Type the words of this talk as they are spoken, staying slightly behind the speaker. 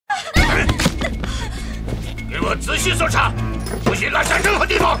我仔细搜查，不许落下任何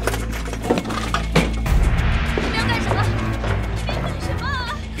地方。你们要干什么？你们要干什么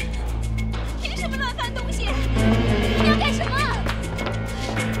啊？凭什么乱翻东西？你们要干什么？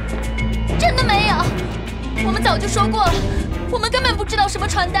真的没有，我们早就说过了，我们根本不知道什么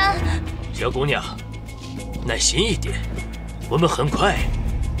传单。小姑娘，耐心一点，我们很快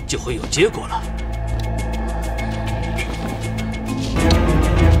就会有结果了。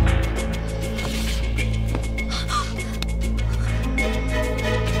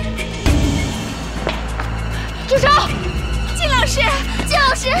 住手！金老师，金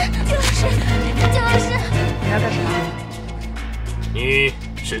老师，金老师，金老师，你要干什么？你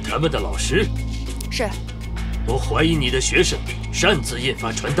是他们的老师？是。我怀疑你的学生擅自印发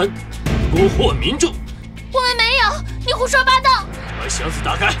传单，蛊惑民众。我们没有，你胡说八道！把箱子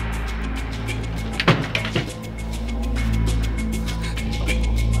打开。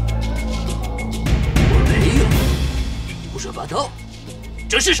我没有，胡说八道。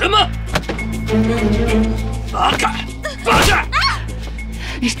这是什么？ 放开！放开！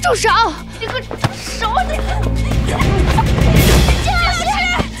你住手！你给我住手！你，金老师，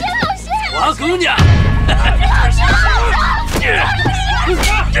金老师，花姑娘，老师，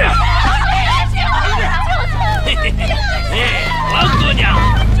花姑娘，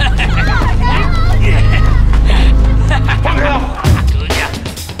放开他！姑娘，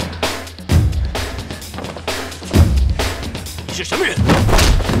你是什么人？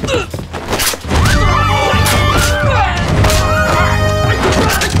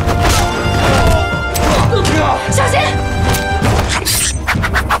 小心！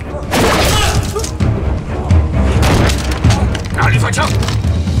哪里放枪？好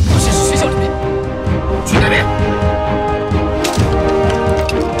像是学校里面。去那边。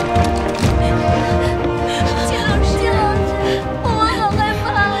金老师，金老师，我好害怕。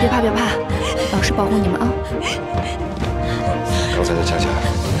别怕，别怕，老师保护你们啊。刚才的枪下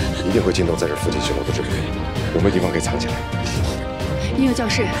一定会进到在这附近巡逻的追捕员，有没有地方可以藏起来？音乐教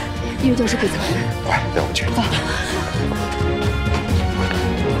室，音乐教室可以藏人。快，带我们去。走。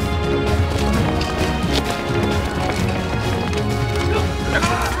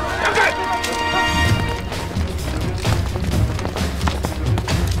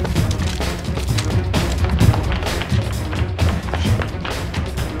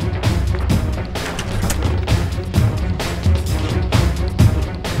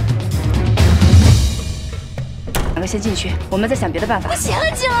 两个先进去，我们再想别的办法。不行，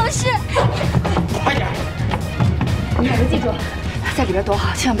金老师，快点！你两个记住，在里边躲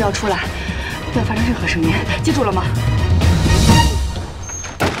好，千万不要出来，不要发出任何声音，记住了吗？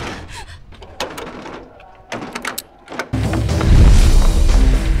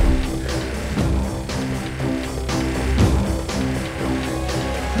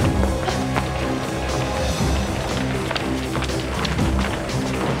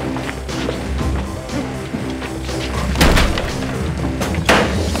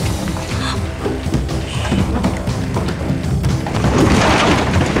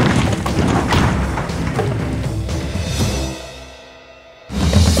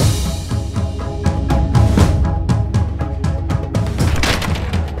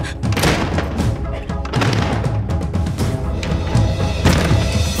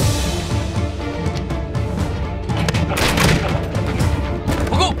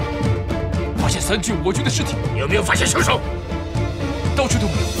 3具我军的尸体，有没有发现凶手？到处都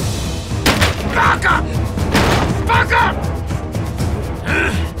没有。8个，8个，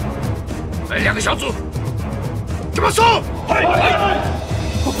分2个小组，给我搜！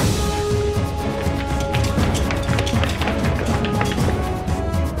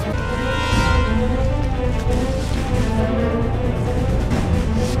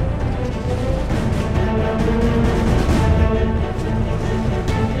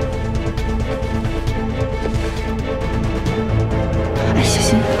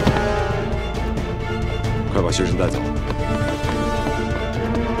快把学生带走！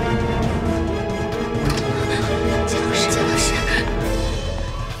金老师，金老师，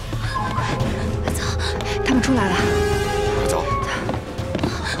走，他们出来了。走。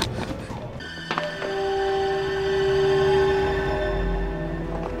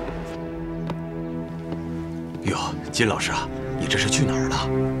哟，金老师啊，你这是去哪儿了？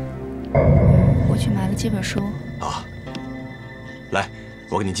我去买了几本书。啊，来，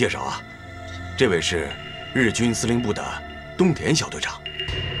我给你介绍啊，这位是。 日军司令部的东田小队长，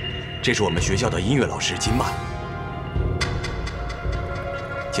这是我们学校的音乐老师金曼。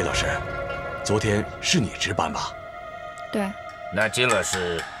金老师，昨天是你值班吧？对。那金老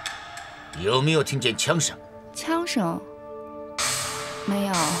师有没有听见枪声？枪声？没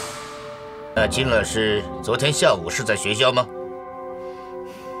有。那金老师昨天下午是在学校吗？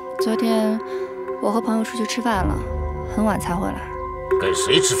昨天我和朋友出去吃饭了，很晚才回来。跟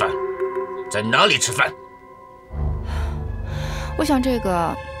谁吃饭？在哪里吃饭？我想这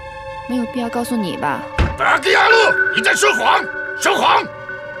个没有必要告诉你吧。巴吉亚路，你在说谎！说谎！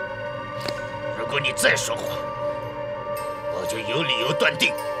如果你再说谎，我就有理由断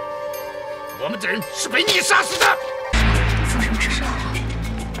定，我们的人是被你杀死的。发生什么事了？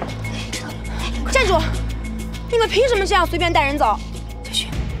站住！你们凭什么这样随便带人走？小雪，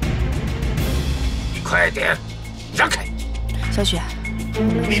快点，让开！小雪，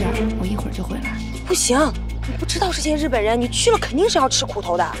没事，我一会儿就回来。不行，你不知道这些日本人，你去了肯定是要吃苦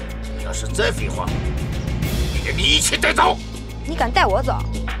头的。你要是再废话，连你一起带走。你敢带我走？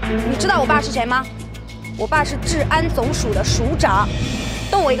你知道我爸是谁吗？我爸是治安总署的署长。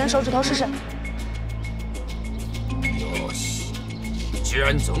动我一根手指头试试。哟西，治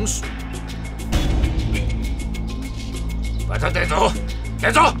安总署，把他带走，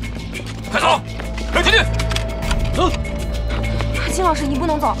带走，快走！来，停停，走。金老师，你不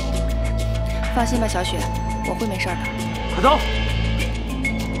能走。放心吧，小雪，我会没事的。快走！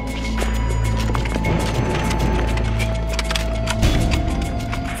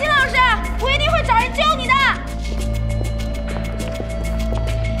金老师，我一定会找人救你的。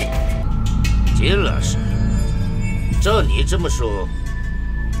金老师，照你这么说，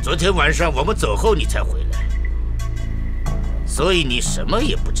昨天晚上我们走后你才回来，所以你什么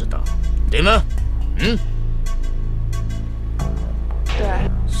也不知道，对吗？嗯？对。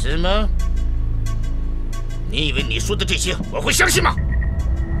是吗？你以为你说的这些我会相信吗？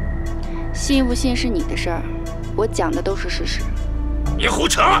信不信是你的事儿，我讲的都是事实。你胡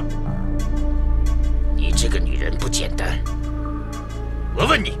扯！你这个女人不简单。我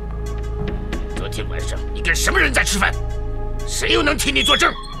问你，昨天晚上你跟什么人在吃饭？谁又能替你作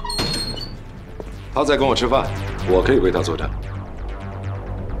证？他在跟我吃饭，我可以为他作证。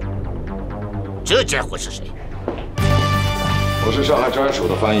这家伙是谁？我是上海治安署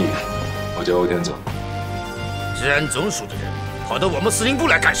的翻译，我叫欧天泽。治安总署的人跑到我们司令部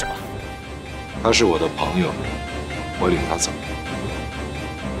来干什么？他是我的朋友，我领他走。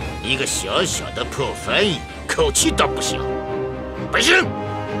一个小小的破翻译，口气倒不小。北星，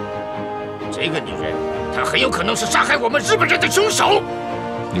这个女人，她很有可能是杀害我们日本人的凶手。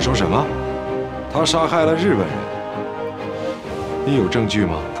你说什么？他杀害了日本人？你有证据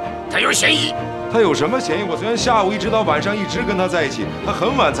吗？他有嫌疑。他有什么嫌疑？我昨天下午一直到晚上一直跟他在一起，他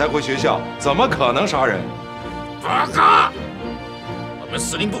很晚才回学校，怎么可能杀人？报告！我们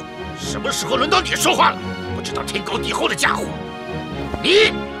司令部什么时候轮到你说话了？不知道天高地厚的家伙，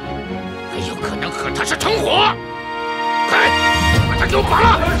你很有可能和他是同伙。快，把他给我绑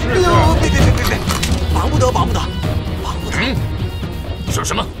了！哎呦，别，绑不得，绑不得，绑不得！你说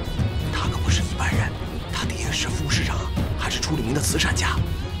什么？他可不是一般人，他爹是副市长，还是出了名的慈善家。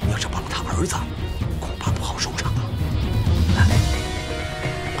要是绑了他儿子，恐怕不好收场啊！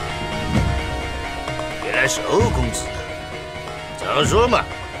原来是欧公子，早说嘛！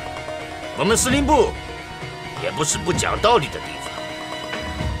我们司令部也不是不讲道理的地方。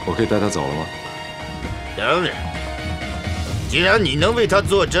我可以带他走了吗？当然，既然你能为他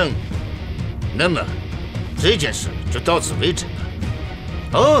作证，那么这件事就到此为止了。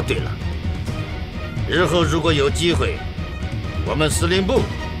哦，对了，日后如果有机会，我们司令部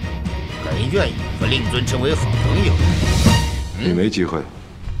很愿意和令尊成为好朋友。你没机会。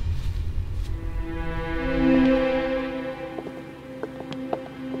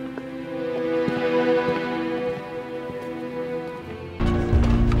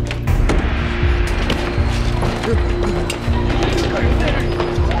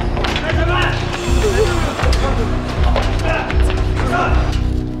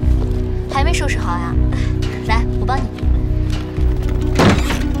还没收拾好呀？来，我帮你。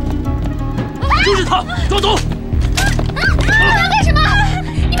就是他，抓走！你们要干什么？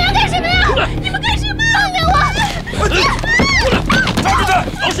你们要干什么呀？你们干什么？放开我！过来，抓住他，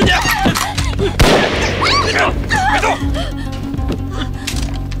老实点！别动！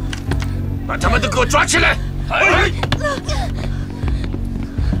把他们都给我抓起来！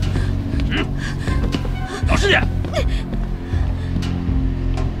老实点！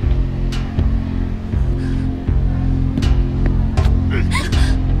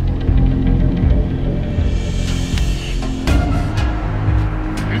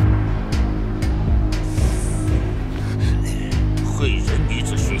汇仁女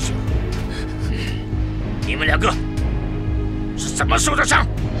子学校，你们两个是怎么受的伤？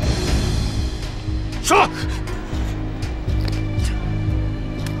说！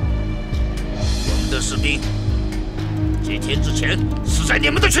我们的士兵几天之前死在你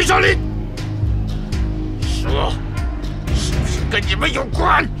们的学校里，说，是不是跟你们有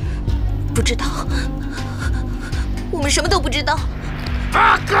关？不知道，我们什么都不知道。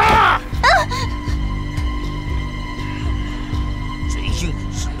八哥，嘴硬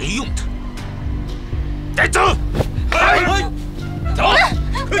是没用的，带走！走，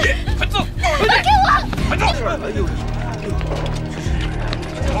快点，快走！给我！快走！哎呦，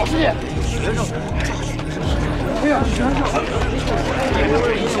老师，学生，哎呀，学生，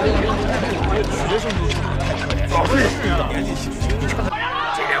老师，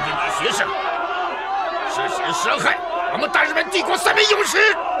这两个女学生涉嫌伤害我们大日本帝国3名勇士，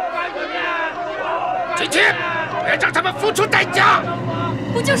今天我要让他们付出代价。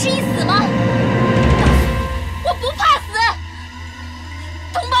不就是一死吗？我不怕死，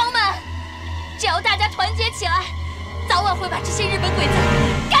同胞们，只要大家团结起来，早晚会把这些日本鬼子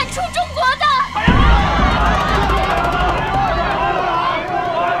赶出中国的。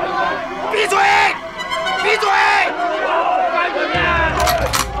闭嘴！闭嘴！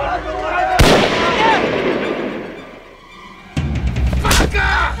八哥，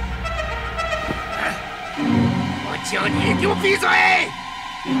我叫你给我闭嘴！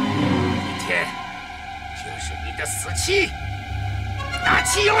今天就是你的死期，拿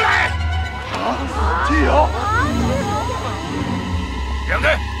汽油来！汽油！让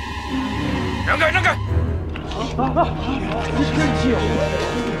开！让开！让开！汽油！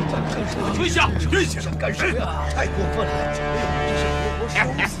蹲下！蹲下！干什么呀？太过分了！这是活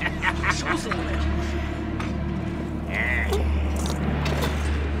活手死我们呀！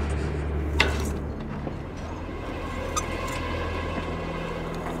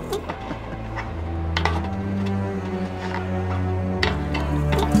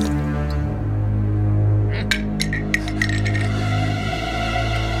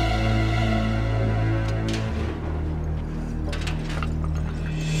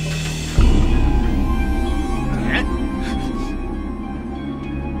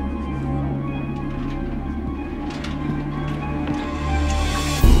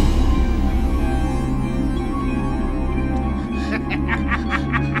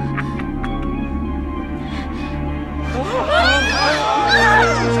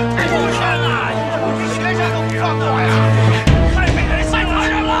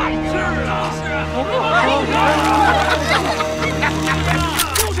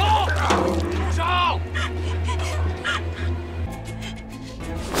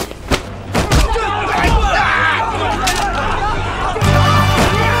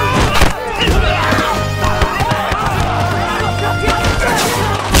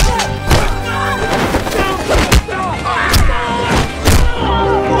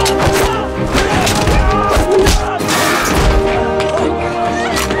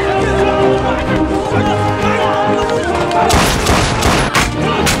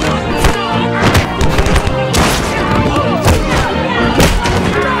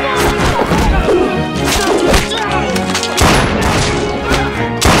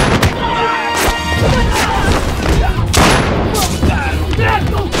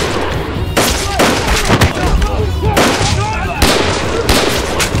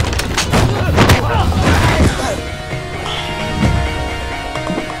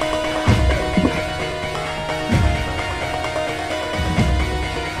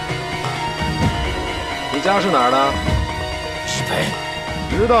你家是哪儿的？日本。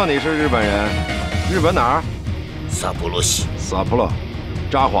知道你是日本人。日本哪儿？萨波罗西。撒泼了，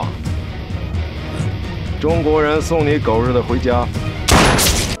札幌。中国人送你狗日的回家。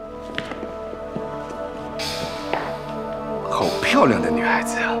好漂亮的女孩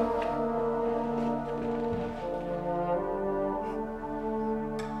子啊！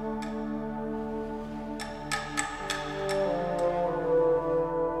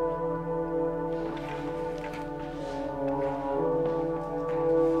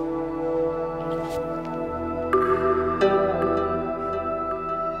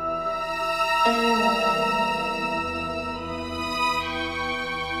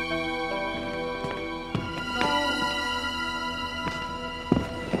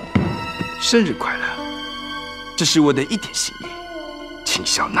生日快乐！这是我的一点心意，请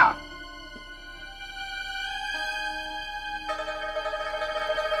笑纳。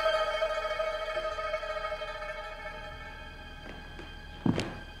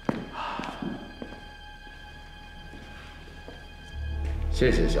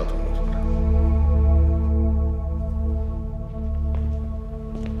谢谢小土木组长。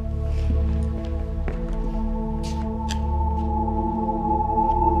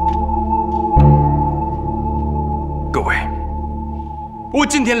各位，我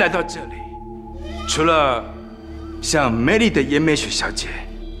今天来到这里，除了向美丽的岩美雪小姐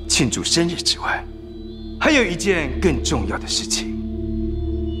庆祝生日之外，还有一件更重要的事情，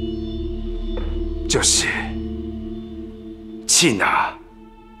就是缉拿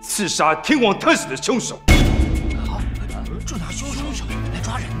刺杀天王特使的凶手。这哪凶手？来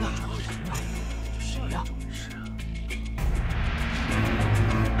抓人呢？谁呀？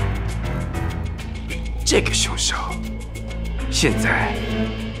这个凶手现在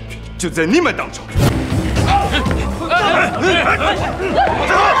就在你们当中。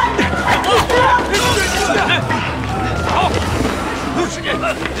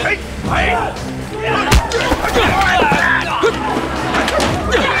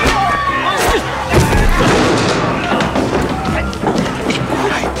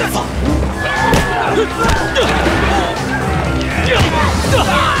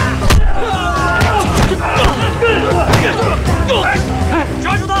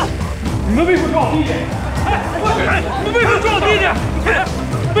抓住他！你们为什么抓我弟弟？你们为什么抓我弟弟？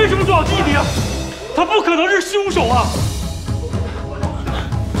为什么抓我弟弟啊？他不可能是凶手啊！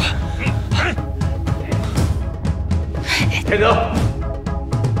天德，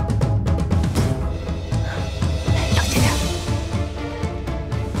冷静点。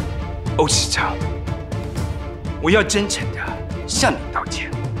欧市长，我要真诚的向你道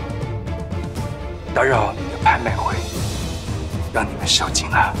歉，打扰你的拍卖会，让你们受惊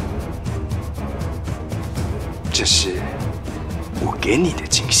了。这是我给你的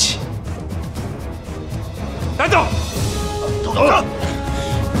惊喜。带走，走，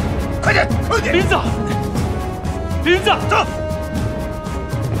快点，快点！林子，林子，走！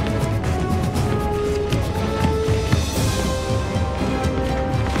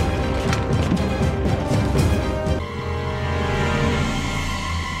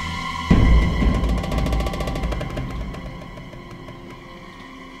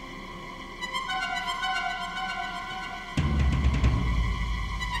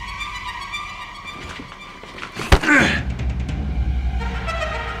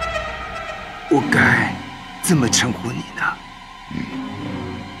我该怎么称呼你呢？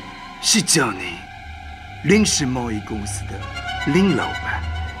是叫你林氏贸易公司的林老板，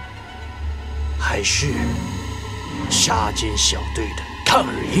还是杀奸小队的抗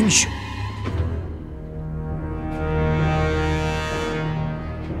日英雄？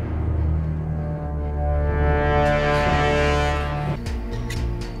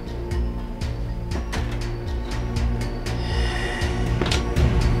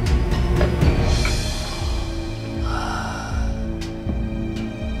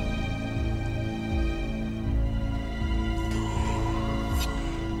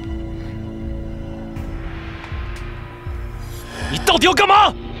到底要干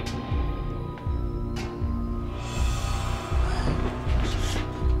嘛？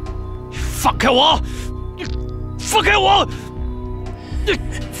放开我！放开我！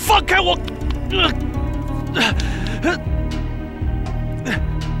放开我！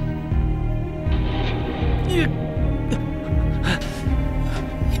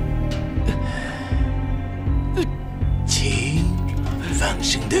请放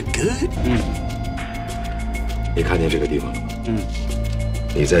声的歌。你看见这个地方了吗？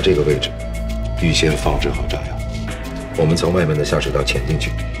你在这个位置，预先放置好炸药。我们从外面的下水道潜进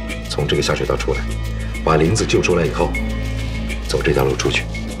去，从这个下水道出来，把林子救出来以后，走这条路出去。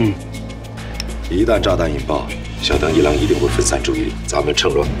一旦炸弹引爆，小灯一郎一定会分散注意力，咱们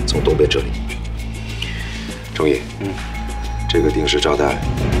趁乱从东边撤离。钟毅，这个定时炸弹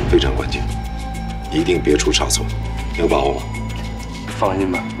非常关键，一定别出差错，有把握吗？放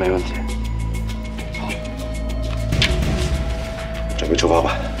心吧，没问题。准备出发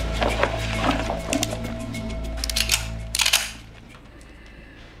吧。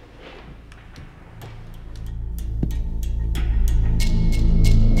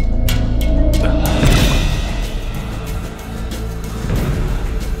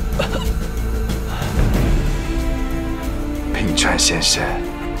平川先生，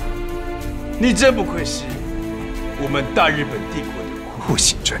你真不愧是我们大日本帝国的护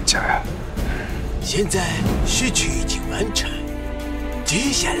型专家啊！现在序曲已经完成。接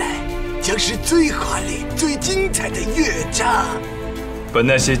下来将是最华丽、最精彩的乐章。把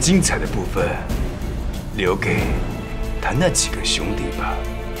那些精彩的部分留给他那几个兄弟吧。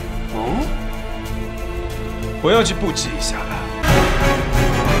我要去布置一下了。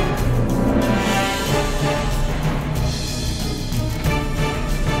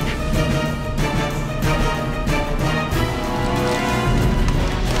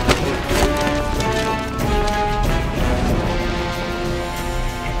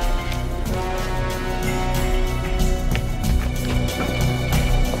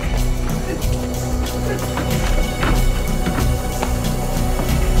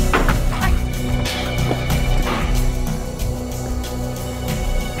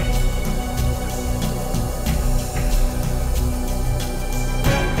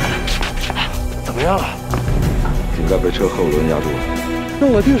车后轮压住了。那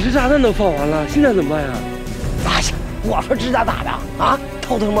我定时炸弹都放完了，现在怎么办呀？哪行？我说吱喳咋的啊？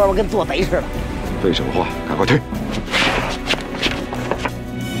偷偷摸摸跟做贼似的。废什么话，赶快退！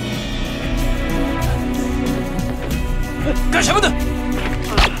干什么呢？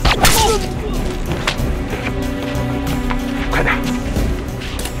快点！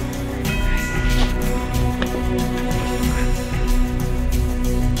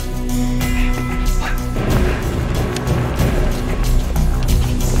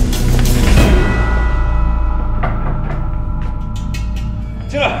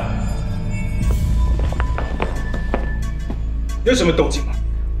进来。有什么动静吗？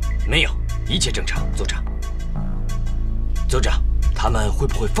没有，一切正常，组长。组长，他们会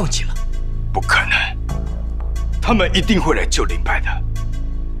不会放弃了？不可能，他们一定会来救林白的。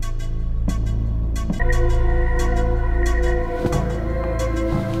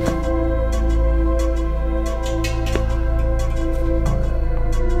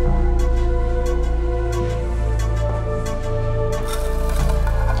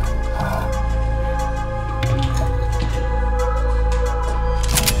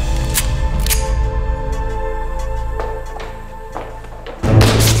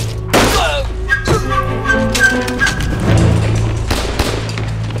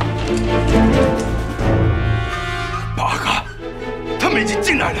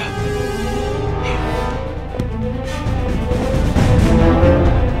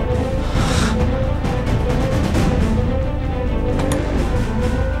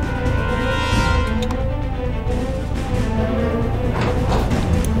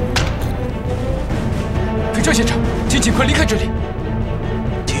现场，请尽快离开这里。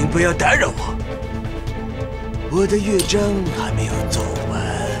请不要打扰我，我的乐章还没有走完。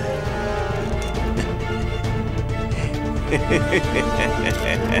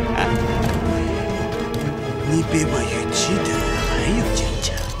你比我预期的还要坚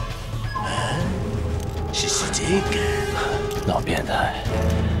强啊！试试这个，老变态，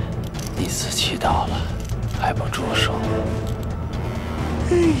你死期到了，还不住手？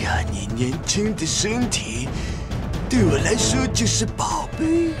哎呀，你年轻的身体对我来说就是宝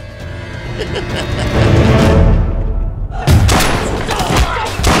贝。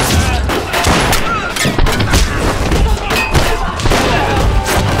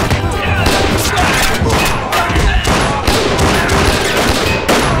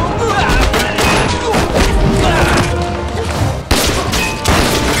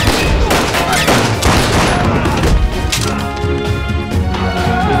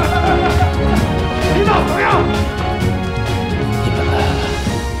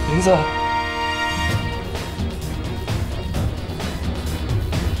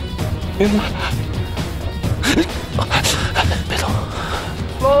别动！别动！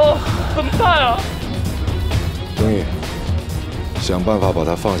老，怎么办啊？东玉，想办法把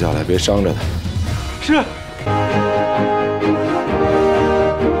他放下来，别伤着他。是。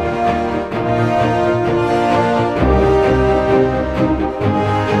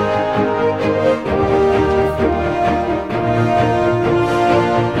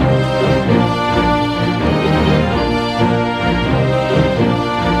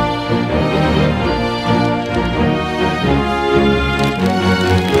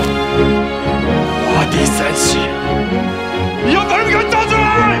你要把他们给我找出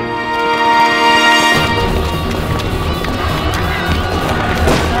来！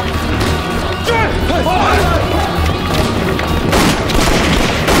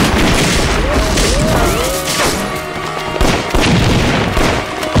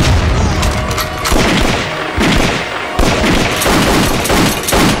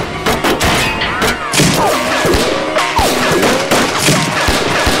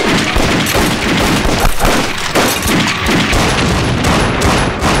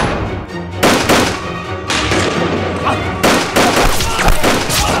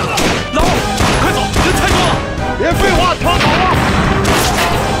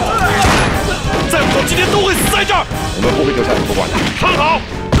我们不会丢下你不管的。看好！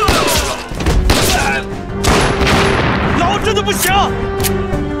老真的不行！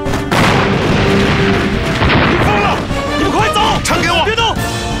你疯了！你们快走！枪给我！别动！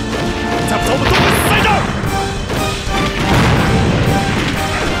再不走，我们都会死在这儿！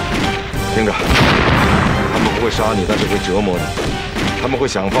听着，他们不会杀你，但是会折磨你。他们会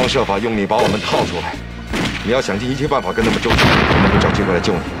想方设法用你把我们套出来。你要想尽一切办法跟他们周旋，我们会找机会来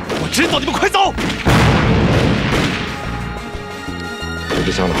救你。我知道，你们快走！这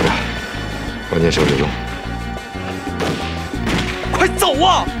支枪拿着，关键时候有用。快走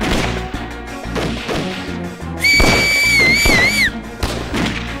啊！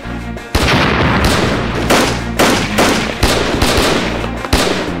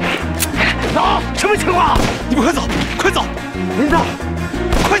么情况？你们快走，快走！领导，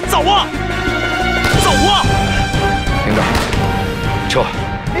快走啊！走啊！领导，撤！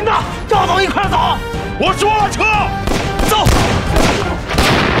领导，赵总一块走！我说了，撤！走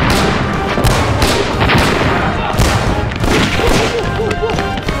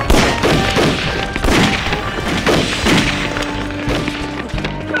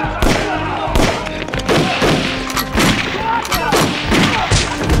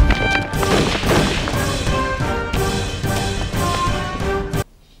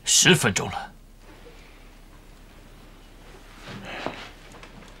！10分钟了，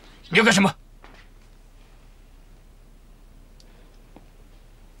你要干什么？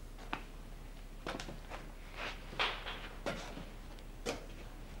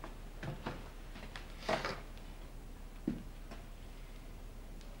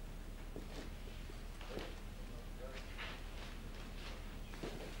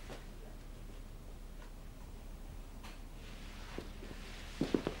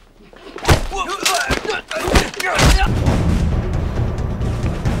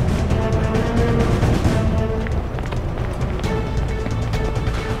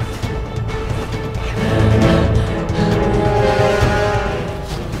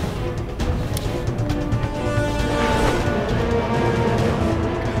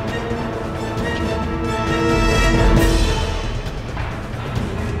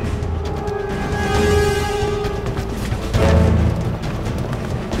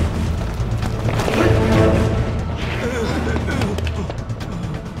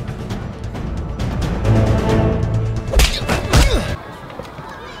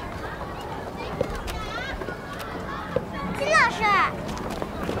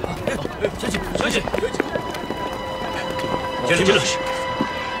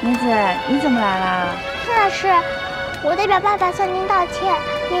明子，你怎么来啦？金老师，我代表爸爸向您道歉，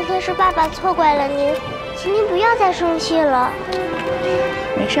那天是爸爸错怪了您，请您不要再生气了。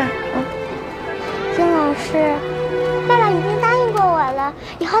没事儿，金老师，爸爸已经答应过我了，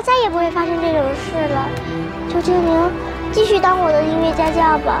以后再也不会发生这种事了。求求您继续当我的音乐家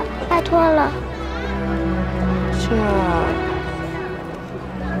教吧，拜托了。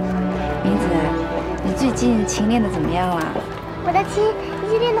明子，你最近琴练得怎么样了？我的琴已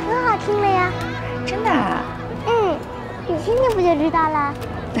经练得很好听了呀。真的啊？嗯，你听听不就知道了。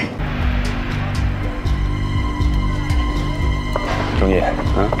钟毅，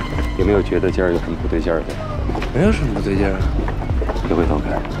有没有觉得今儿有什么不对劲儿的？没有什么不对劲儿啊。别回头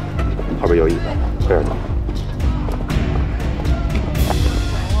看，后边有椅子，快点走。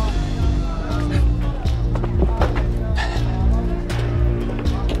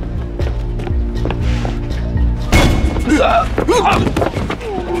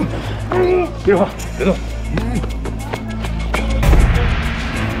别动，别动。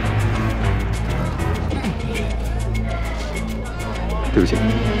对不起，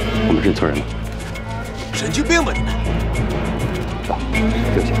我们认错人了。神经病吧你们！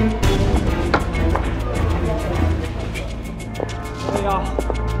对不起。哎呀，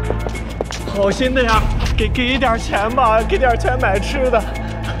好心的呀，给一点钱吧，给点钱买吃的，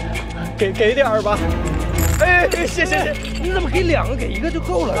给点吧。哎，谢谢，你怎么给2个，给1个就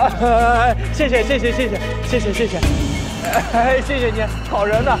够了？谢谢，哎，谢谢你，好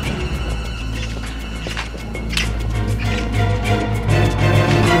人呐。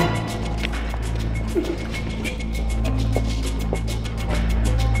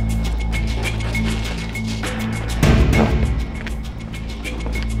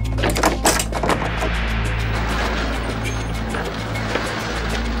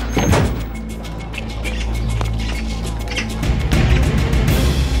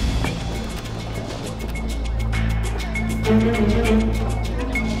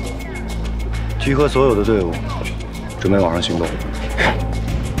集合所有的队伍，准备往上行动。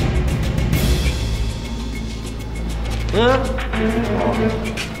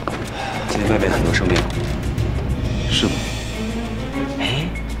今天外面很多生病，是吗？哎，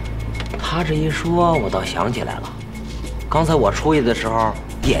他这一说，我倒想起来了，刚才我出去的时候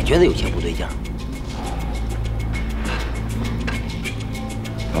也觉得有些不对劲儿。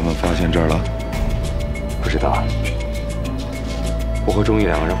他们发现这儿了？不知道。我和钟毅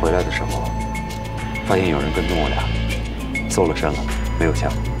2个人回来的时候，发现有人跟踪我俩，搜了身了，没有枪。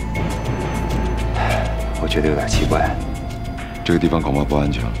我觉得有点奇怪。这个地方恐怕不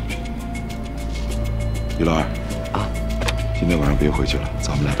安全。于老二，今天晚上别回去了，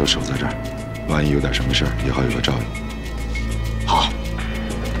咱们俩都守在这儿，万一有点什么事儿，也好有个照应。好。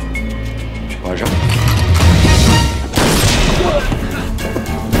晚上。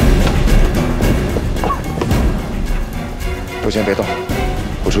都先别动，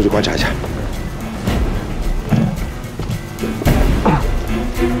我出去观察一下。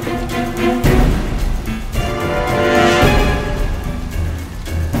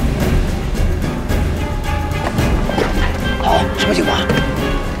好，什么情况？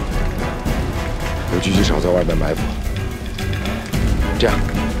有狙击手在外面埋伏。这样，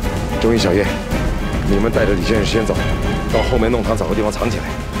周一、小叶，你们带着李先生先走，到后面弄堂找个地方藏起来。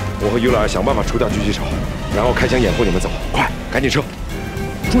我和于老二想办法除掉狙击手，然后开枪掩护你们走。快，赶紧撤！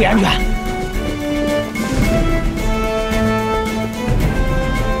注意安全。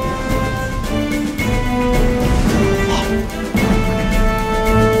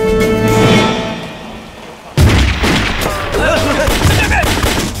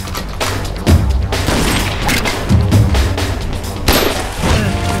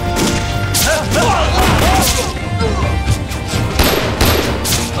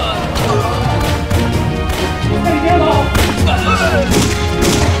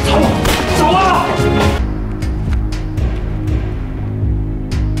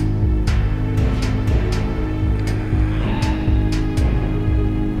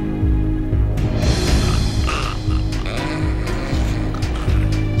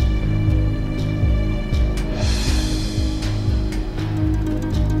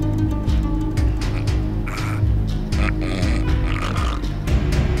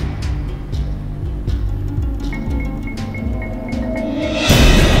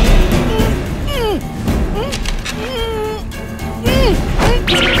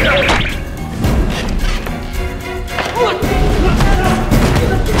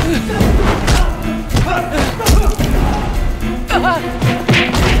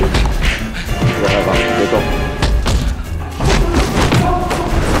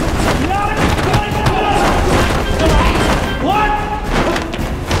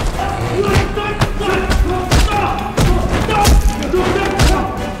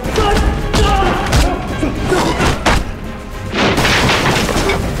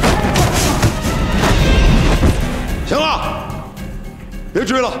 别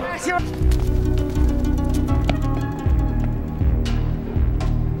追了！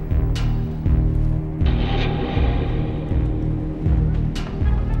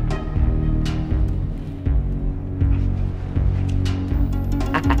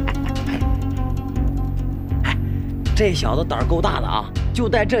这小子胆儿够大的啊！就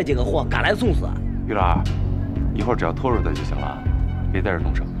带这几个货赶来送死。于老二，一会儿只要拖住他就行了，别带着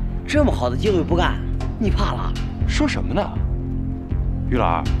动手。这么好的机会不干，你怕了？说什么呢？ 于老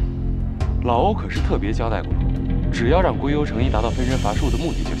二，老欧可是特别交代过，只要让归幽诚意达到分身乏术的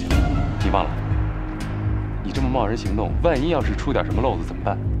目的就行。你忘了？你这么贸然行动，万一要是出点什么漏子怎么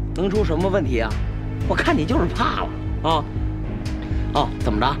办？能出什么问题啊？我看你就是怕了啊！哦，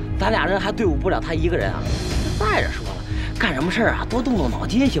怎么着？咱俩人还对付不了他一个人啊？再者说了，干什么事啊，多动动脑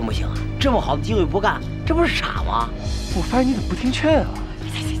筋行不行啊？这么好的机会不干，这不是傻吗？我发现你怎么不听劝啊？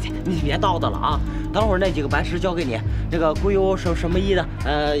你别叨叨了啊！ 等会儿那几个白石交给你，那个归幽什么一的，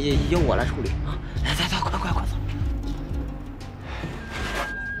由我来处理啊！来，走，快走！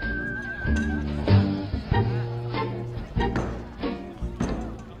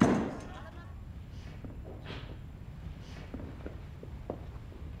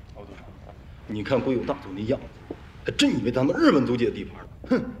敖组长，你看归幽大佐那样子，还真以为咱们日本租界的地盘呢？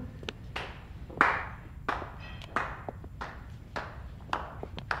哼！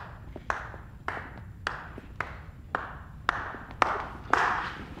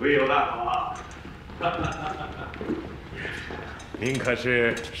 归幽大佐，您可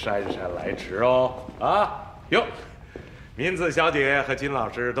是姗姗来迟哦！啊，哟，民子小姐和金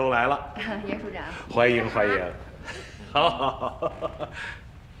老师都来了，严署长，欢迎。好。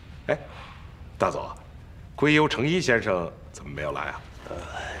哎，大佐，归幽诚一先生怎么没有来啊？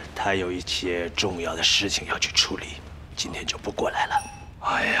他有一些重要的事情要去处理，今天就不过来了。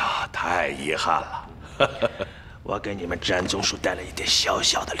哎呀，太遗憾了。我给你们治安总署带了一点小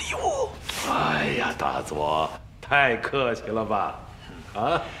小的礼物。哎呀，大佐，太客气了吧？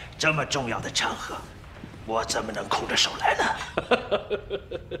啊，这么重要的场合，我怎么能空着手来呢？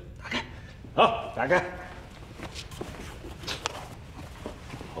打开，好，打开。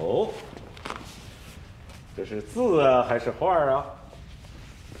哦，这是字啊，还是画啊？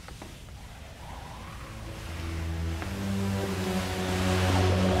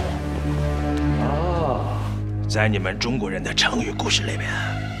在你们中国人的成语故事里面，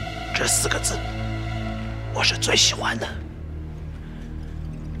这4个字我是最喜欢的：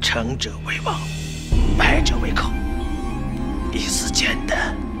成者为王，败者为寇。意思简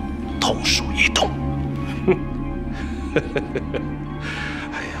单，通俗易懂。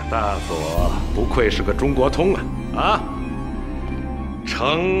哎呀，大佐不愧是个中国通啊！啊，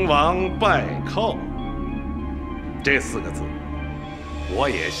成王败寇这4个字，我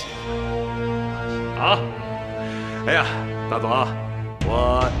也喜欢。啊，哎呀，大佐，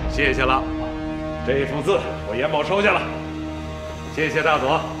我谢谢了，这幅字我严某收下了，谢谢大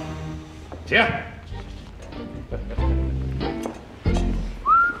佐，请。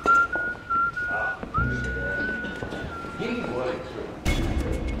英国领事。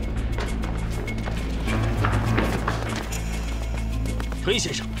程毅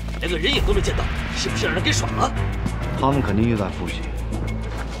先生，连个人影都没见到，是不是让人给耍了？他们肯定又在复习。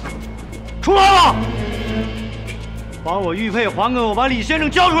出来了！把我玉佩还给我，把李先生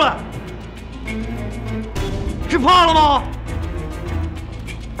交出来！是怕了吗？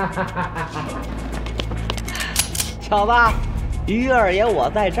巧吧，于二爷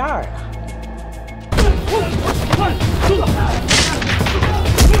我在这儿呢。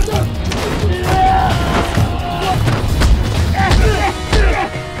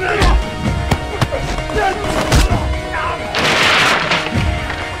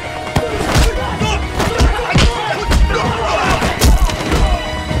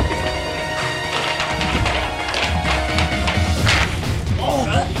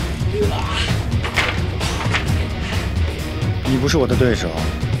你不是我的对手，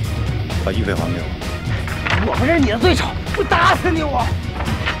把玉佩还给我。我不是你的对手，我打死你！我。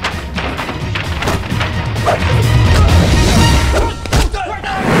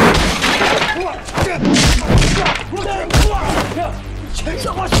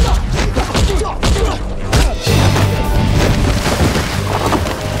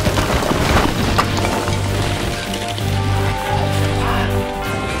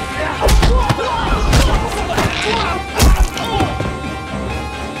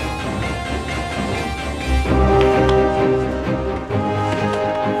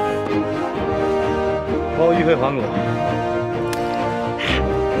把我玉佩还给我！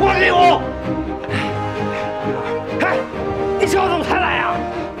还给我！哎，你小子怎么才来呀？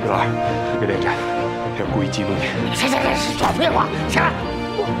玉老，别恋战，别故意激怒你。行，少废话，起来！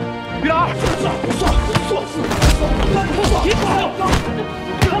玉老，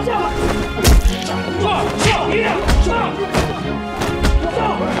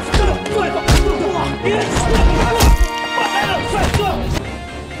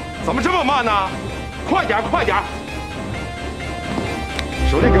怎么这么慢呢？快点，快点！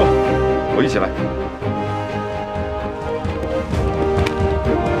手电给我，我一起来。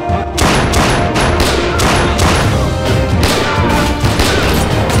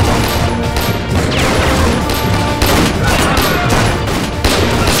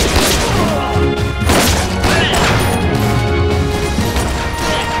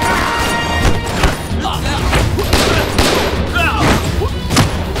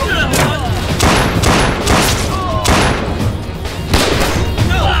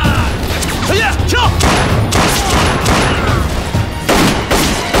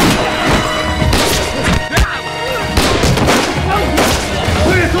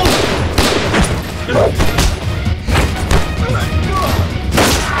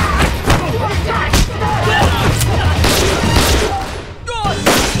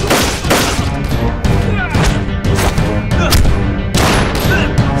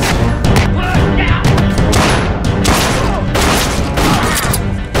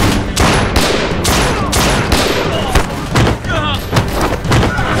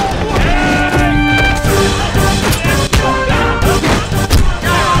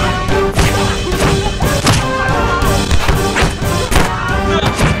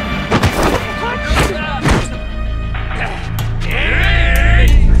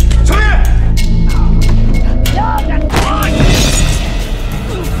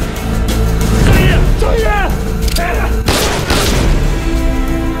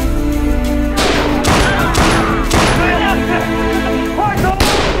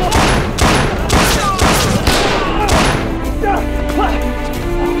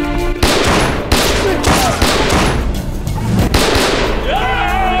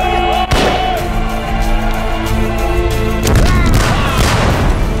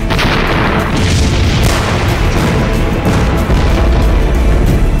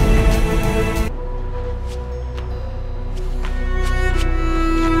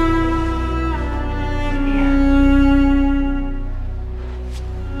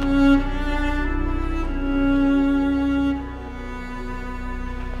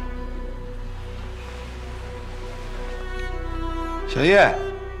小叶，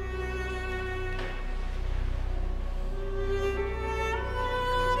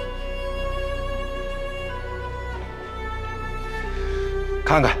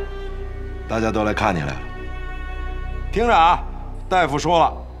看看，大家都来看你来了。听着啊，大夫说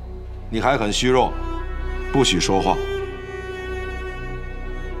了，你还很虚弱，不许说话。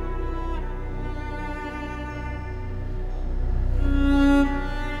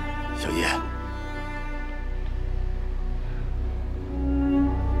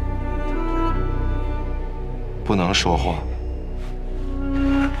不能说话。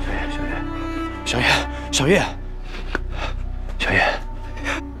小叶，小叶，小叶，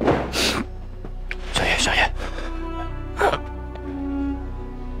小叶，小叶，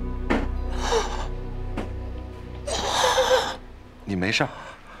你没事儿。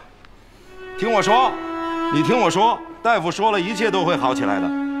听我说，你听我说，大夫说了一切都会好起来的，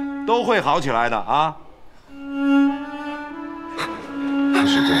都会好起来的啊！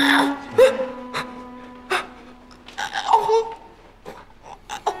使劲。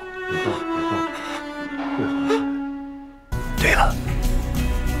对了，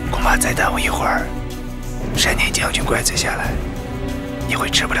恐怕再耽误一会儿，山田将军怪罪下来，你会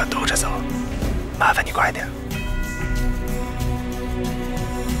吃不了兜着走。麻烦你快点。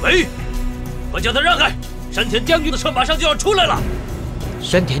喂，快将他让开！山田将军的车马上就要出来了。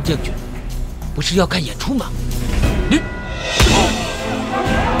山田将军，不是要看演出吗？你。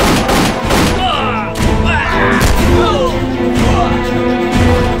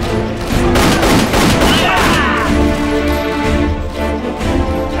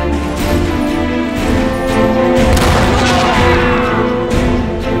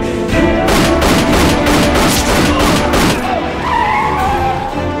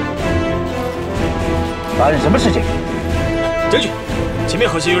发生什么事情？将军，前面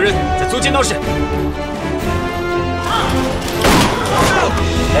好像有人在做剪刀石。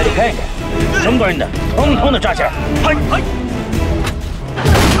带你看一看，中国人的统统的抓起来！嗨嗨！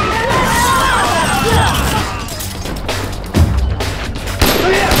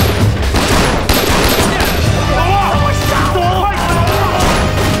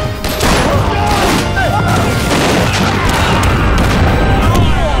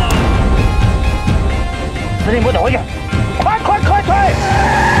司令部等回去，快快快退！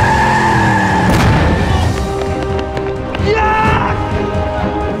呀！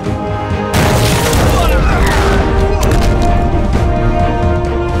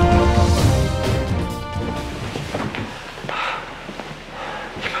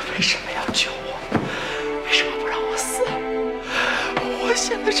你们为什么要救我？为什么不让我死？我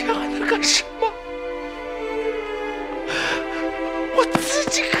现在这样还能干什么？我自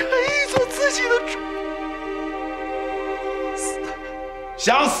己可以做自己的主。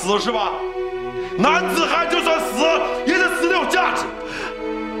想死是吧？男子汉就算死也得死得有价值。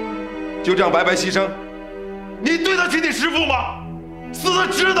就这样白白牺牲，你对得起你师父吗？死的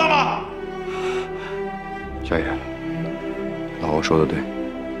值得吗？小野，老欧说的对，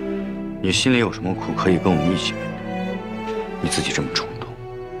你心里有什么苦可以跟我们一起面对。你自己这么冲动，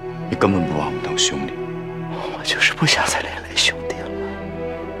你根本不把我们当兄弟。我就是不想再连累兄弟了。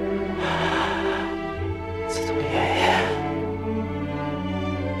自从爷爷、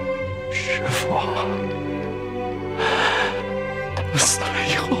师父他们死了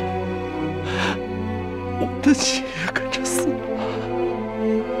以后，我的妻也跟着死了。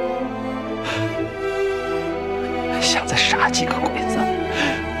想再杀几个鬼子，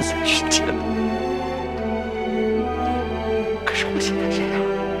再去见他。可是我现在这样，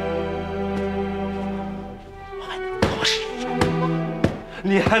我还能做什么？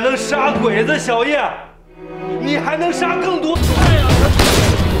你还能杀鬼子，小叶？你还能杀更多？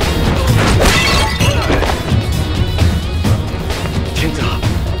天子，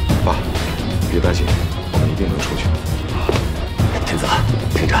爸，别担心，我们一定能出去。天子，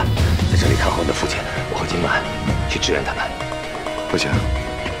听着，在这里看好你的父亲，我和金满去支援他们。不行，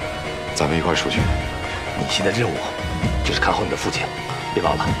咱们一块儿出去。你现在任务就是看好你的父亲，别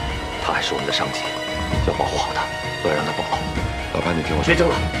忘了，他还是我们的上级，要保护好他，不要让他暴露。老潘，你听我说。别争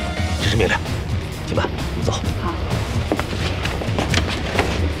了，这是命令。金满，我们走。好。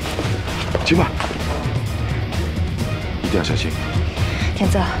金满，一定要小心。天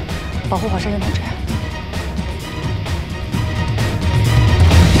子，保护好山田同志。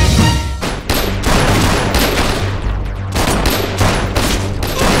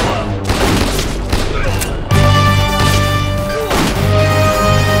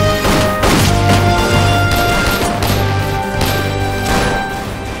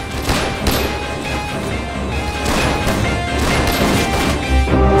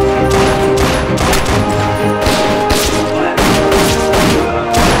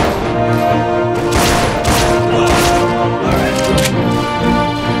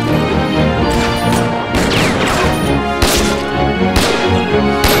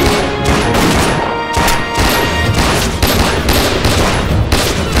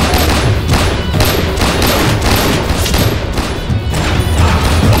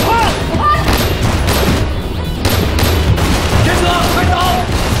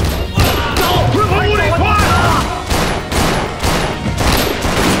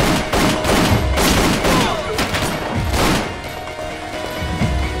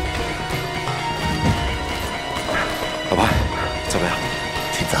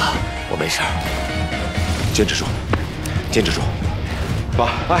坚持住，坚持住。爸，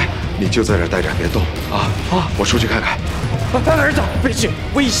哎，你就在这儿待着，别动啊！我出去看看。儿子，危险，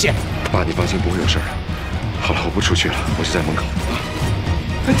危险！爸，你放心，不会有事儿的。好了，我不出去了，我就在门口啊。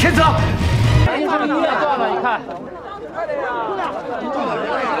天泽，你也断了，你看。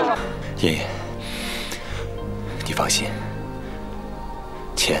爷爷，你放心，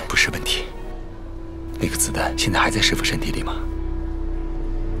钱不是问题。那个子弹现在还在师傅身体里吗？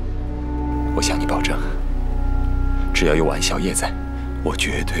我向你保证，只要有我安小叶在，我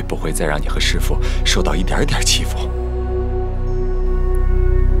绝对不会再让你和师傅受到一点点欺负。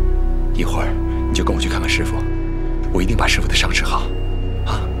一会儿你就跟我去看看师傅，我一定把师傅的伤治好。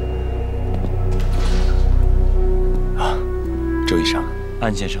周医生，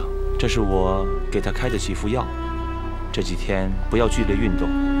安先生，这是我给他开的几副药，这几天不要剧烈运动，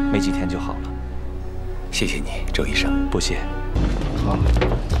没几天就好了。谢谢你，周医生。不谢。好。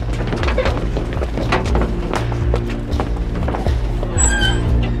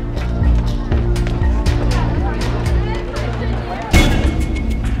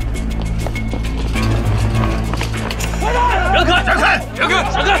让开！让开！让开！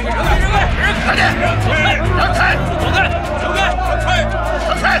让开！让开！快点！让开！让开！让开！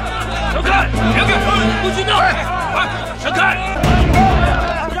让开！让开！让开！不许动！让开！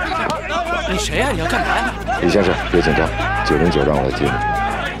你谁呀？你要干嘛呀？李先生，别紧张，909让我来接你，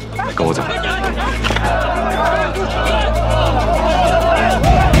跟我走。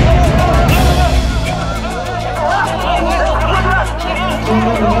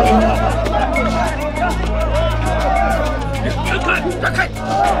让开！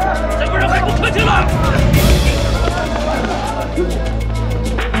再不让开，不客气了！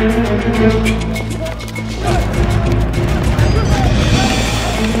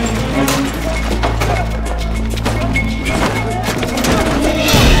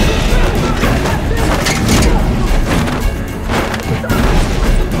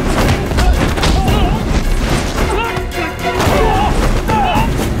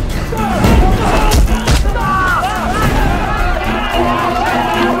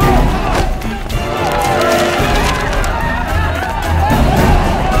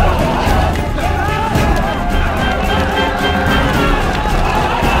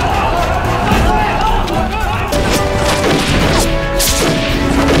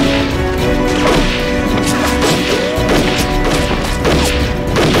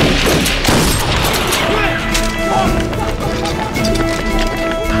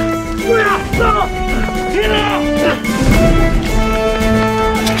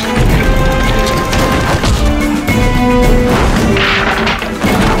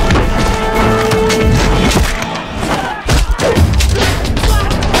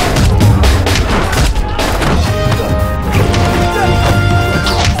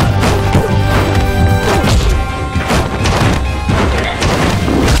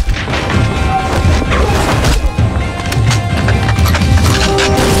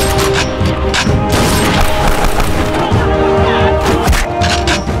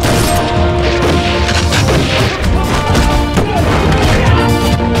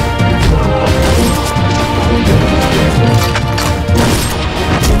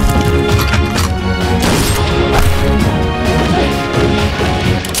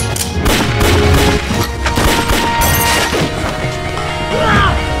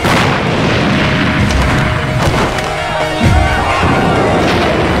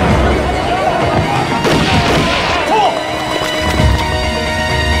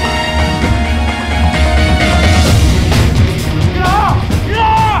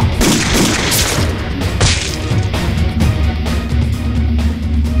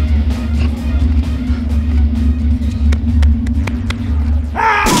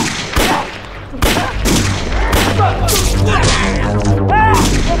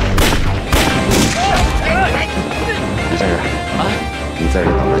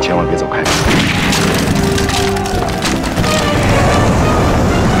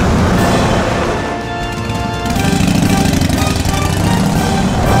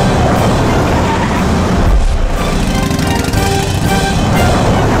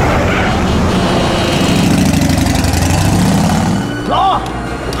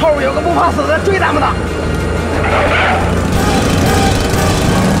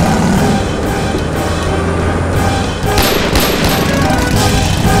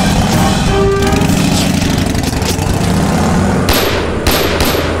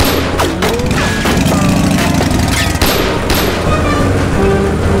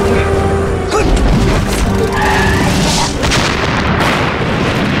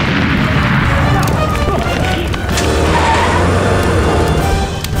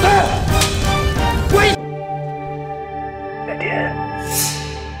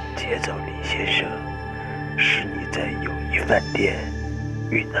劫走李先生，是你在友谊饭店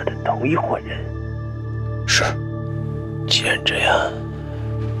遇到的同一伙人。是。既然这样，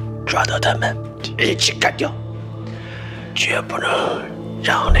抓到他们，一起干掉，绝不能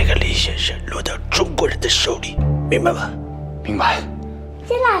让那个李先生落到中国人的手里，明白吗？明白。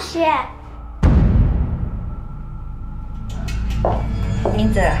金老师，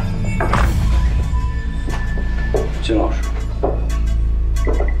名字。金老师。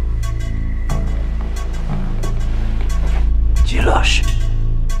金老师，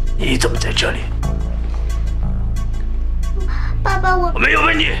你怎么在这里？爸爸，我没有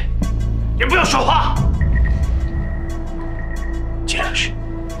问你，你不要说话。金老师，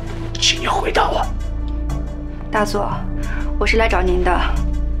请你回答我。大佐，我是来找您的。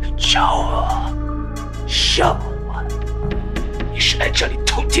找我？笑我？你是来这里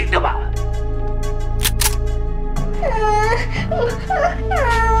偷听的吧？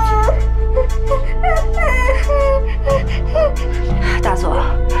大佐，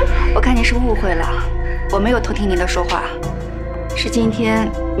我看您是误会了，我没有偷听您的说话。是今天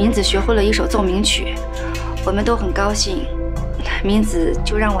明子学会了一首奏鸣曲，我们都很高兴，明子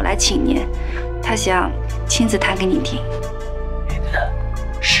就让我来请您，她想亲自弹给你听。明子，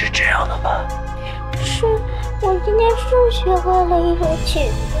是这样的吗？是，我今天是学会了一首曲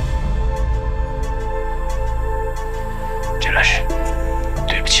子。金老师，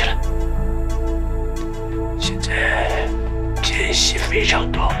对不起了，现在间隙非常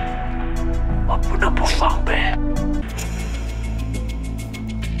多，我不能不防备。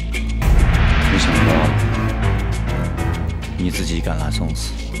没想到你自己敢来送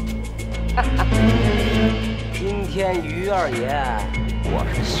死。今天于二爷，我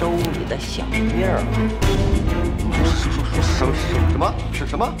是收你的小命儿。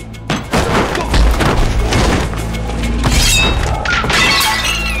什么？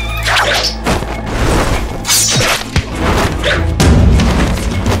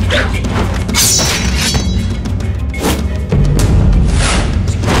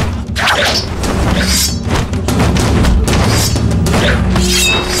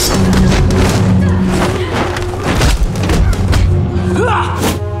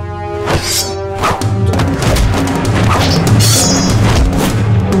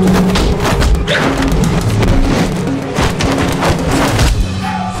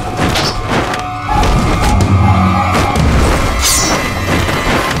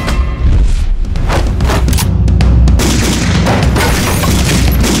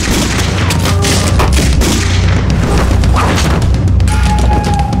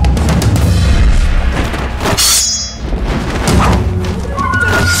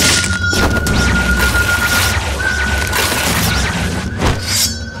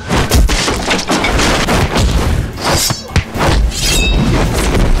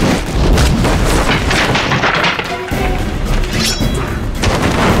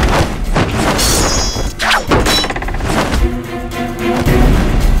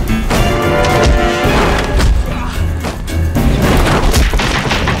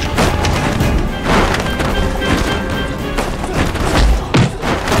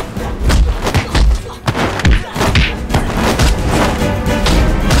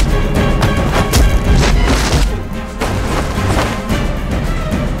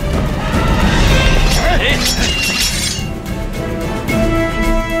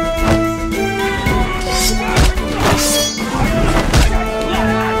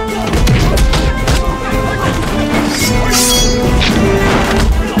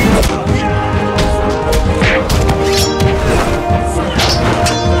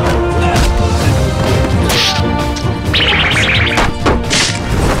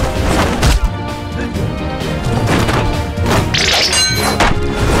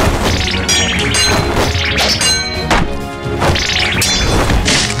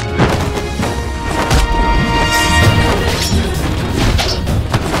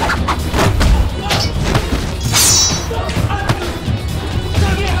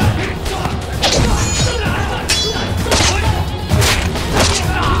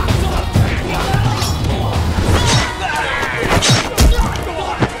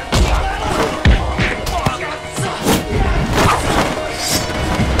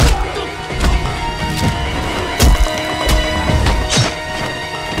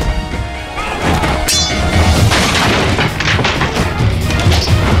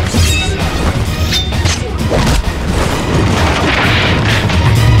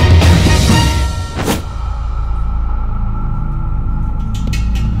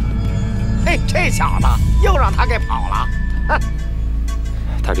小子又让他给跑了。哼！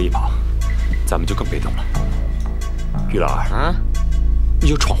他这一跑，咱们就更被动了。于老二，你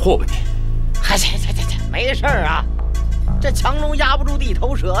有闯祸吧你？嗨，切，没事儿啊，这强龙压不住地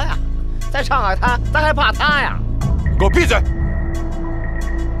头蛇呀，在上海滩咱还怕他呀？给我闭嘴！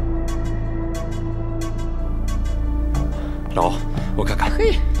老欧，我看看。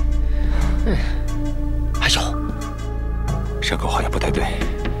嘿，还有，伤口好像不太对，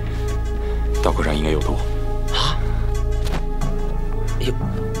刀口上应该有毒。啊？哎呦，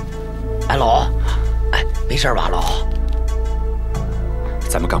哎老欧，哎没事吧老欧？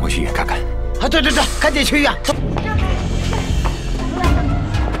咱们赶快去医院看看。啊对，赶紧去医院。走。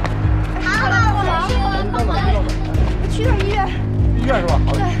帮忙，去趟医院。医院是吧？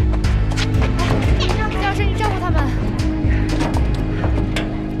好的。对，李老师，你照顾他们。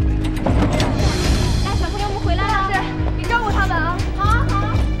来，小朋友们回来了。老师，你照顾他们啊。好啊，好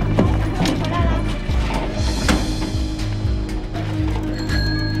啊。回来了。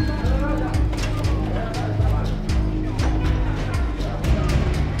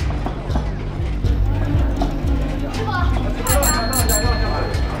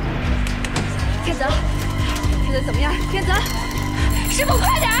天泽，天泽怎么样？天泽，师傅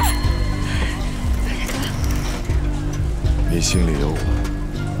快点！你心里有我，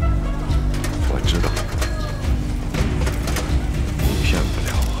我知道，你骗不了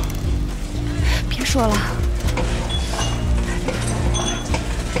我。别说了，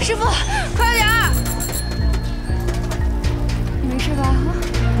师傅，快点！你没事吧？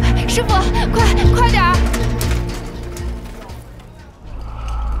师傅，快点！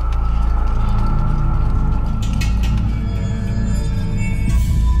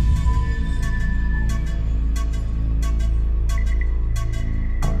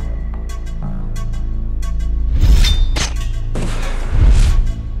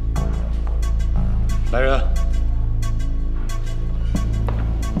来人，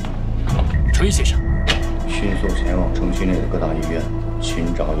陈先生，迅速前往城区内的各大医院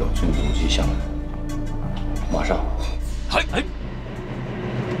寻找有中毒迹象。马上。嗨。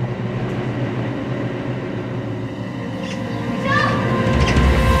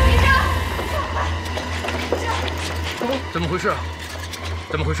怎么回事？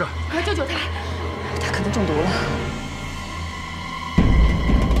怎么回事？快救救他！他可能中毒了。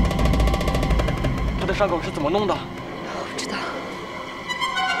他的伤口是怎么弄的？我不知道。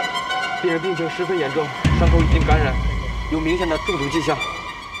病人病情十分严重，伤口已经感染，有明显的中毒迹象。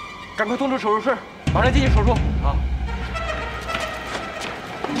赶快通知手术室，马上进行手术。啊！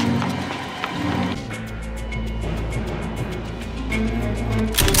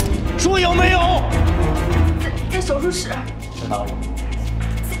说有没有？在手术室。在哪里？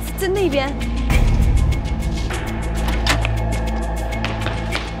在那边。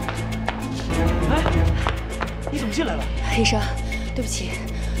哎，你怎么进来了？医生，对不起，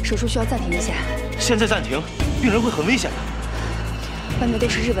手术需要暂停一下。现在暂停，病人会很危险的。外面都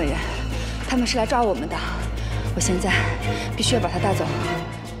是日本人，他们是来抓我们的。我现在必须要把他带走。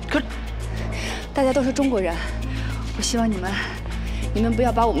可，大家都是中国人，我希望你们不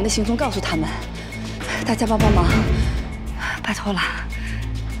要把我们的行踪告诉他们。大家帮忙，拜托了。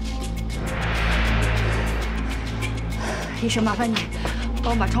医生，麻烦你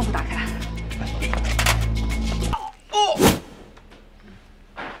帮我把窗户打开。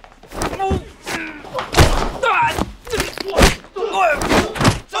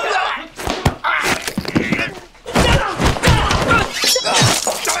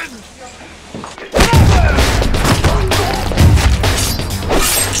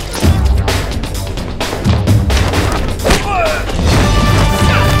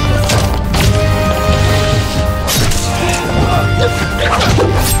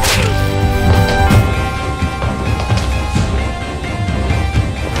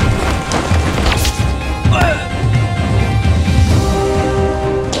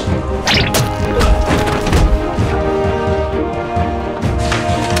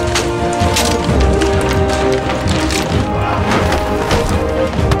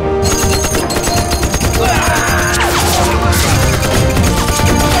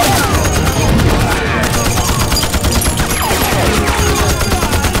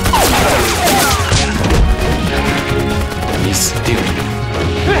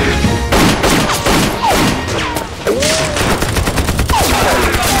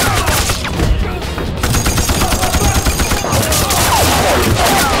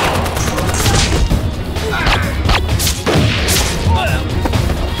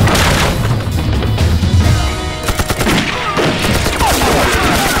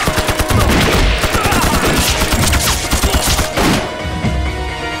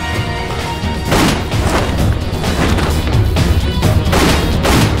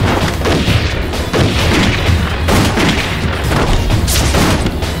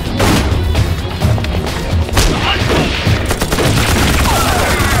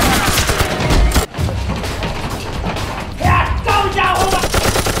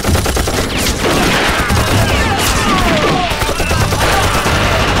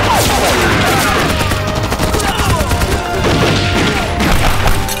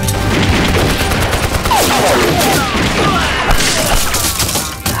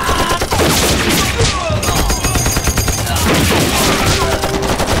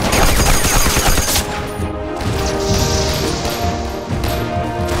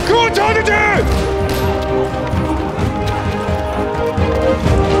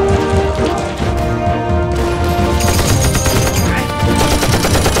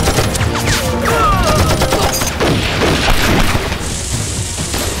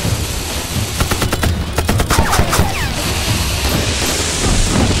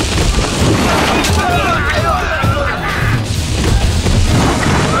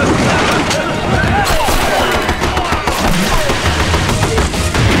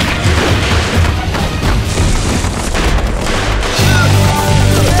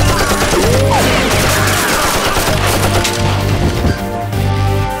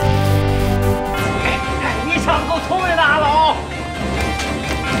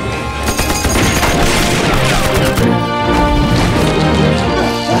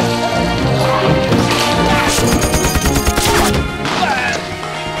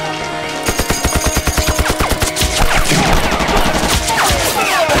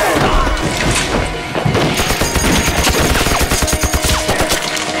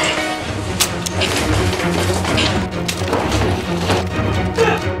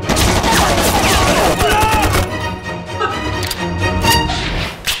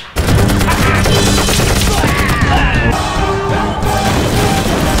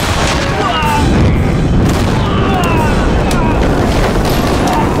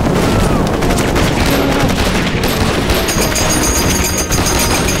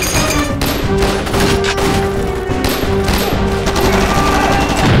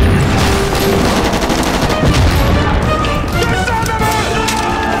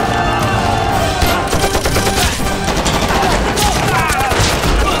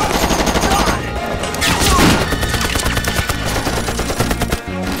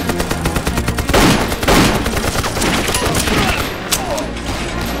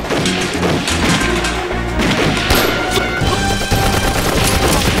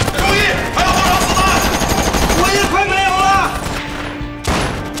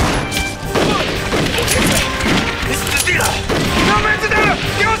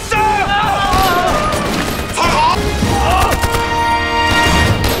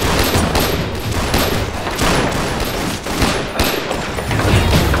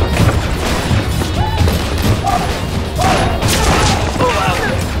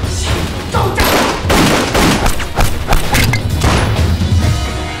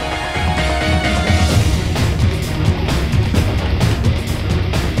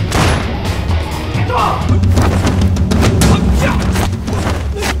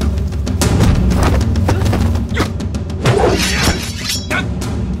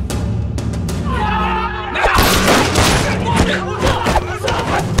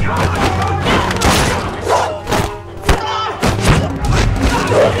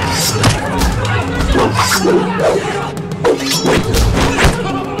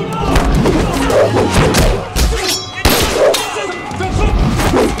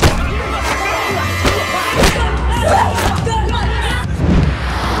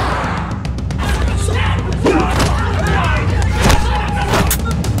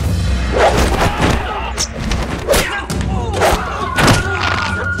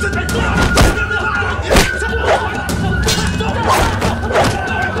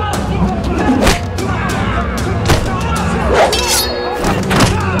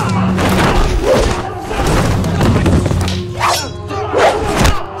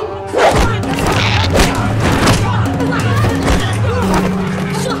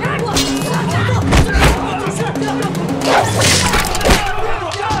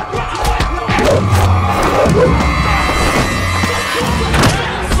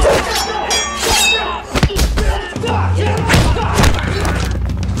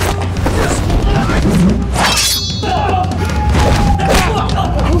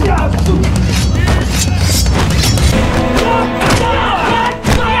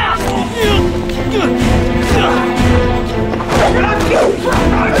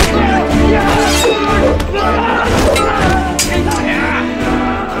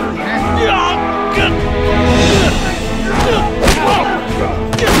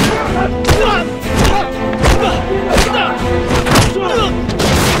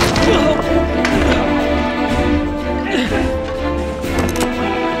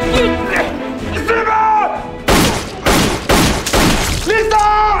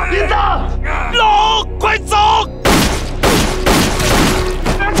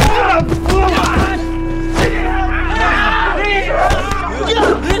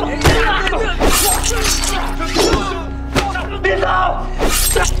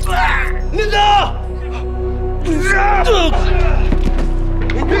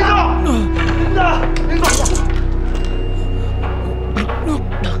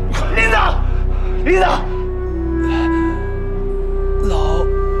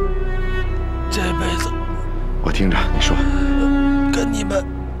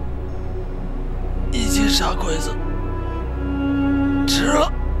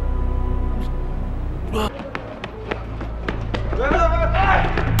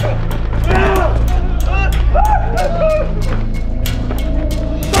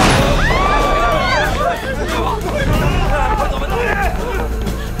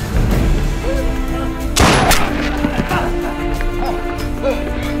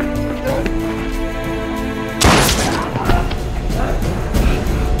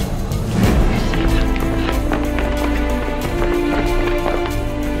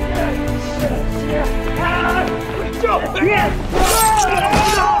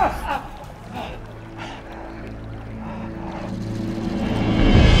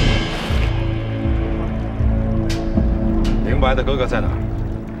明白的哥哥在哪儿？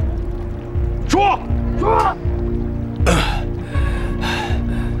说！说！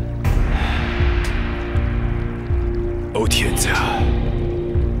欧天子，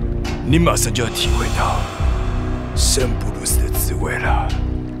你马上就要体会到生不如死的滋味了。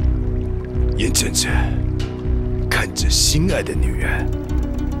眼睁睁看着心爱的女人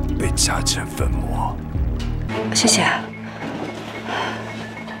被炸成粉末。谢谢。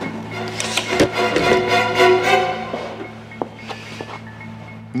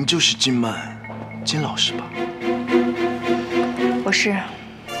你就是金曼，金老师吧？我是。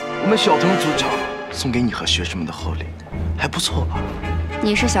我们小藤组长送给你和学生们的厚礼，还不错吧？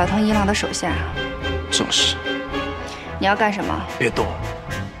你是小藤一郎的手下。正是。你要干什么？别动，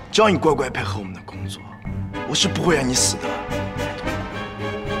只要你乖乖配合我们的工作，我是不会让你死的。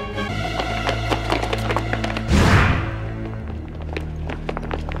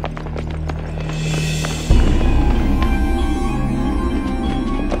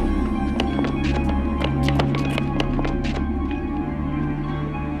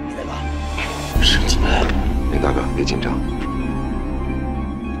林大哥，别紧张。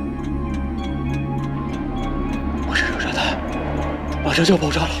我是热炸弹，马上就要爆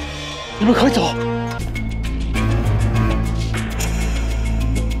炸了，你们快走！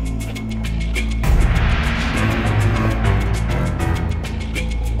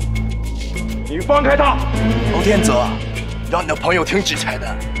你放开他！欧天泽，让你的朋友听制裁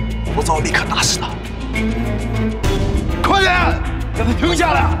的，否则我立刻打死他！快点，让他停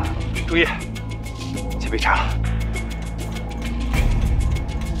下来！注意，先别查。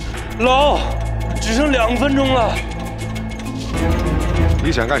老，只剩2分钟了。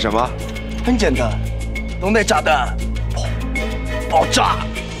你想干什么？很简单，弄那炸弹，爆炸！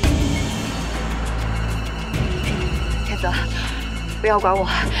天泽，不要管我，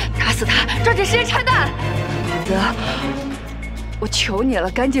打死他，抓紧时间拆弹。子，我求你了，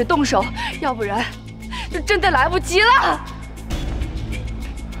赶紧动手，要不然就真的来不及了。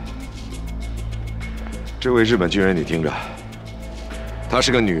这位日本军人，你听着，她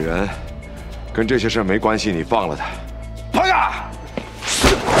是个女人，跟这些事儿没关系，你放了她。放下！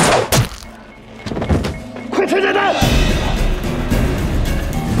快拆炸弹！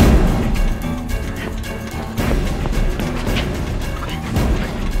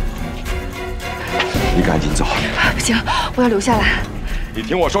你赶紧走！不行，我要留下来。你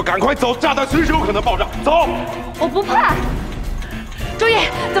听我说，赶快走！炸弹随时有可能爆炸。走！我不怕。注意，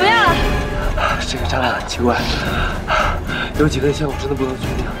怎么样了？这个炸弹很奇怪，有几根线我真的不能确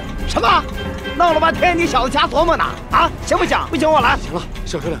定。什么？闹了半天你小子瞎琢磨呢？啊，行不行？不行我来。行了，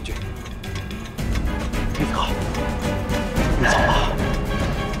少说两句。别走，别走啊！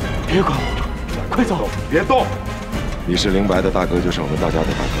别管我，快走！别动！你是灵白的大哥，就是我们大家的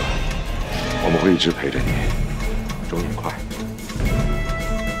大哥，我们会一直陪着你。周你快！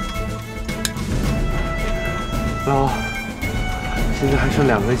老，现在还剩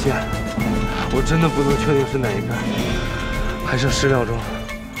2根线，我真的不能确定是哪一根，还剩10秒钟，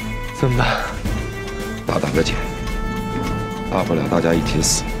怎么办？大胆的捡，大不了大家一起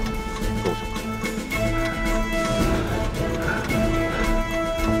死。动手！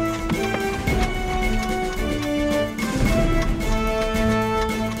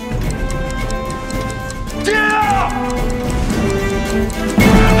接啊！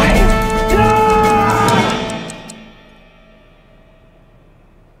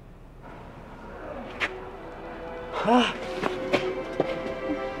啊！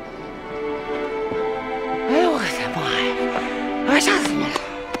哎呦我的妈呀！哎，吓死我了！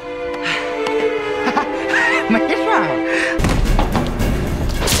没事儿。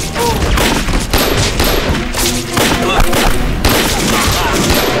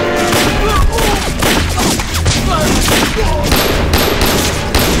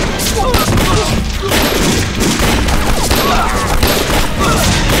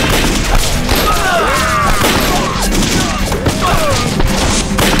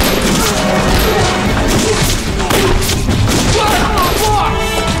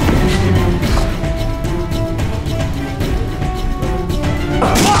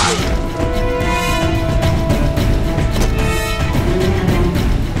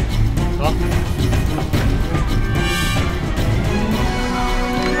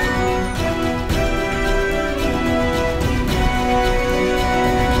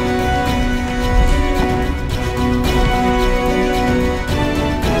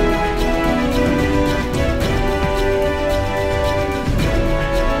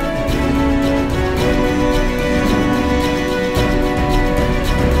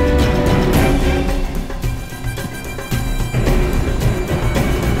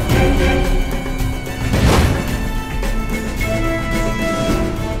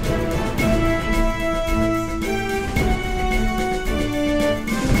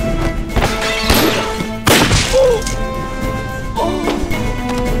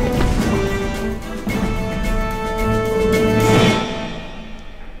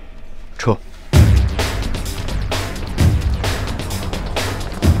撤。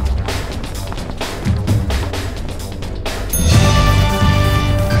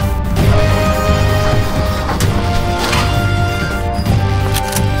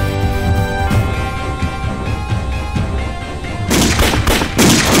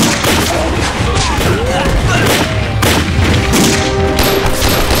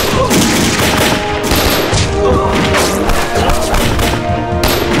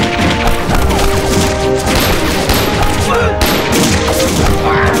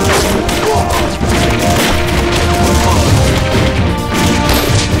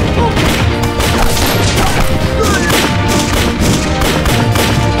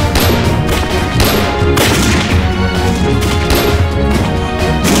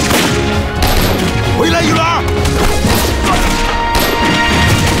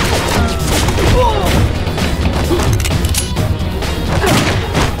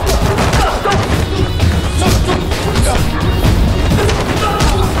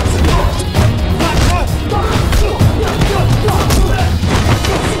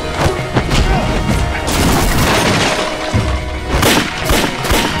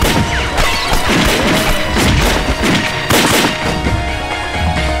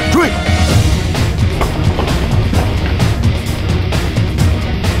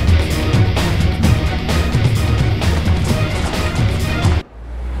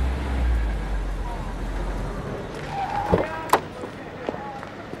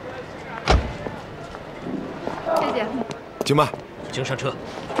行吧，请上车。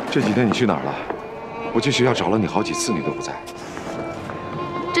这几天你去哪儿了？我去学校找了你好几次，你都不在。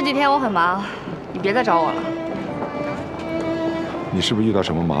这几天我很忙，你别再找我了。你是不是遇到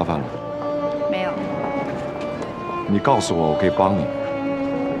什么麻烦了？没有。你告诉我，我可以帮你。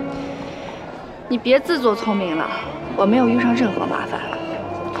你别自作聪明了，我没有遇上任何麻烦。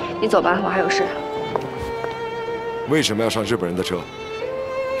你走吧，我还有事。为什么要上日本人的车？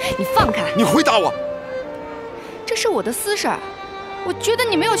你放开！你回答我！这是我的私事儿，我觉得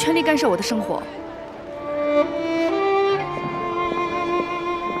你没有权利干涉我的生活。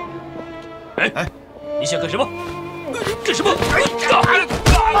哎，你想干什么？干什么？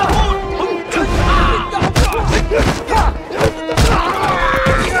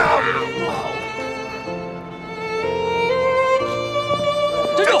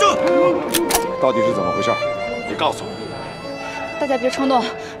站住！到底是怎么回事？你告诉我。大家别冲动，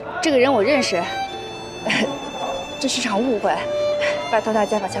这个人我认识，这是场误会，拜托大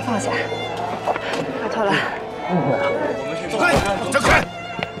家把枪放下，拜托了。误会了，走开！走开！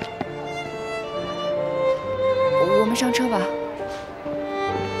我们上车吧。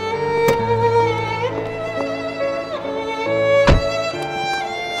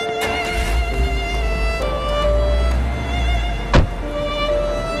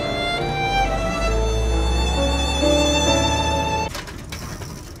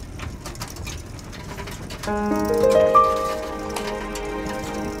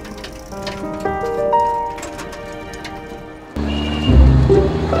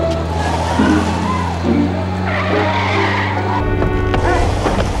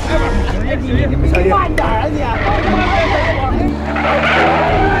慢点啊你！你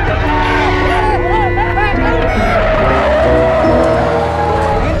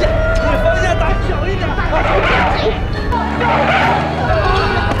方向打小一点。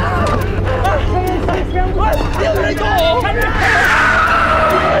快，别有人救我！开始！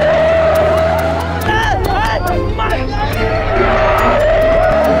慢！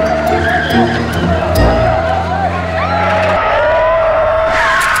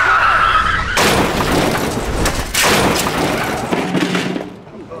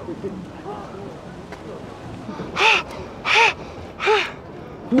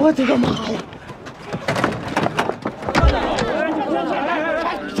我的个妈呀！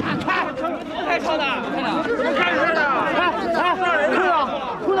开车的，开车的，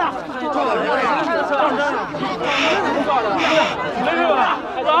出来！没事吧？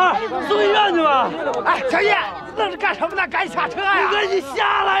老二，送医院去吧。哎，小叶，愣着干什么呢？赶紧下车呀！我跟你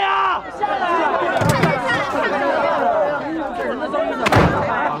下来呀！下来！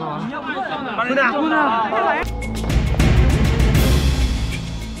姑娘。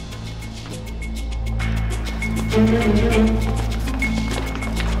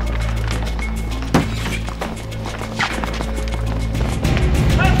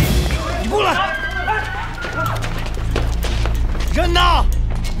你过来！人呢？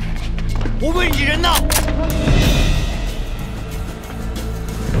我问你人呢？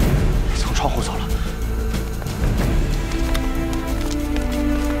从窗户走了。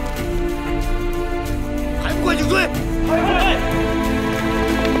还不快去追！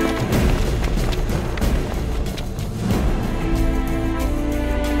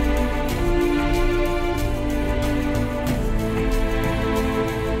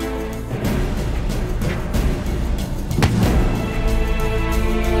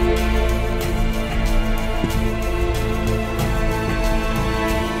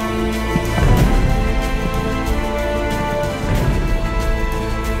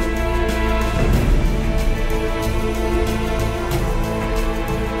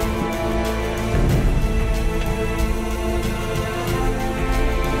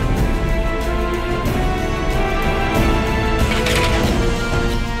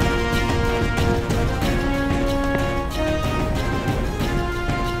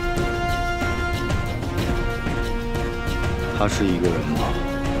他是一个人吗？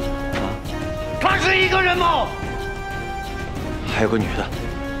啊，他是一个人吗？还有个女的。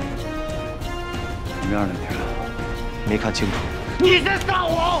什么样的女人？没看清楚。你在撒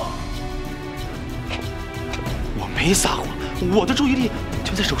谎！我没撒谎，我的注意力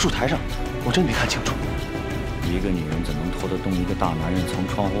就在手术台上，我真没看清楚。一个女人怎能拖得动一个大男人从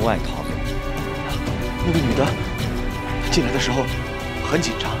窗户外逃走？那个女的进来的时候很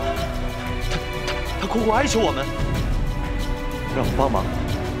紧张，她苦苦哀求我们。让我帮忙，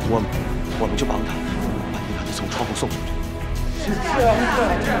我们就帮他，把遗憾的从窗户送出去。是。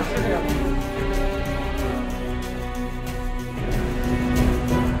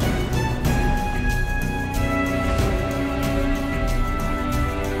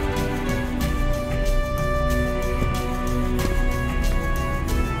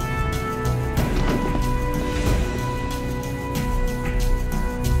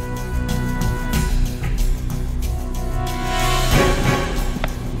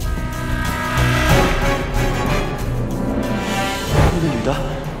的，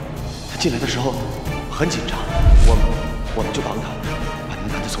他进来的时候很紧张，我们就帮他，把您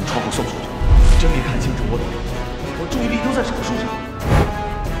看他从窗户送出去。真没看清楚，我注意力都在手术上。